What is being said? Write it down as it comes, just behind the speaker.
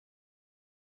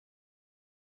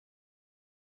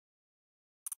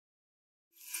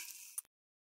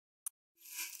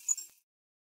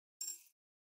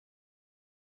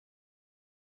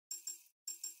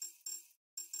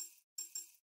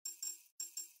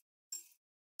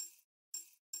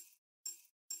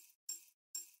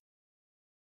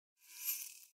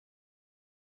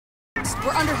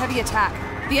We're under heavy attack.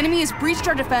 The enemy has breached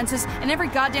our defenses, and every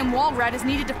goddamn wall rat is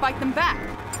needed to fight them back.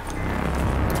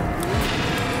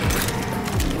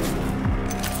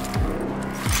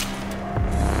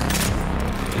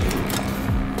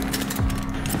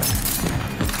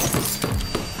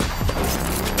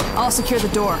 I'll secure the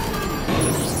door.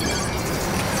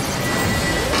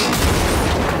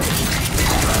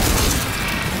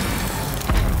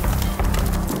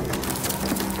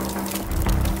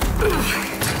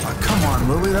 Oh, come on,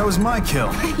 Lily, that was my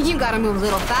kill. You gotta move a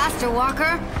little faster,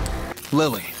 Walker.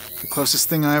 Lily, the closest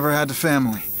thing I ever had to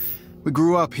family. We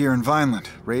grew up here in Vineland,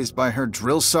 raised by her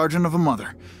drill sergeant of a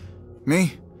mother.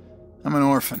 Me? I'm an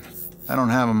orphan. I don't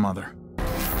have a mother.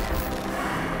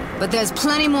 But there's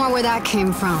plenty more where that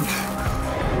came from.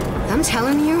 I'm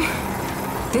telling you,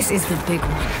 this is the big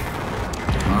one.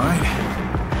 All right.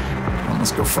 Well,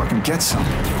 let's go fucking get some.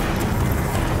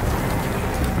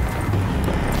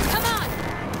 Come on!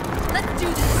 Let's do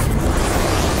this!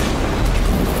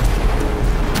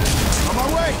 On my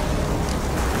way!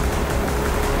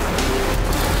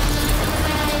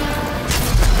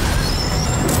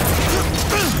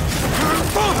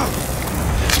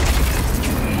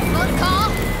 Good call.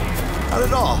 Not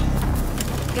at all.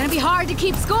 Gonna be hard to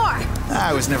keep score.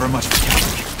 I was never much of a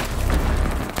Catholic.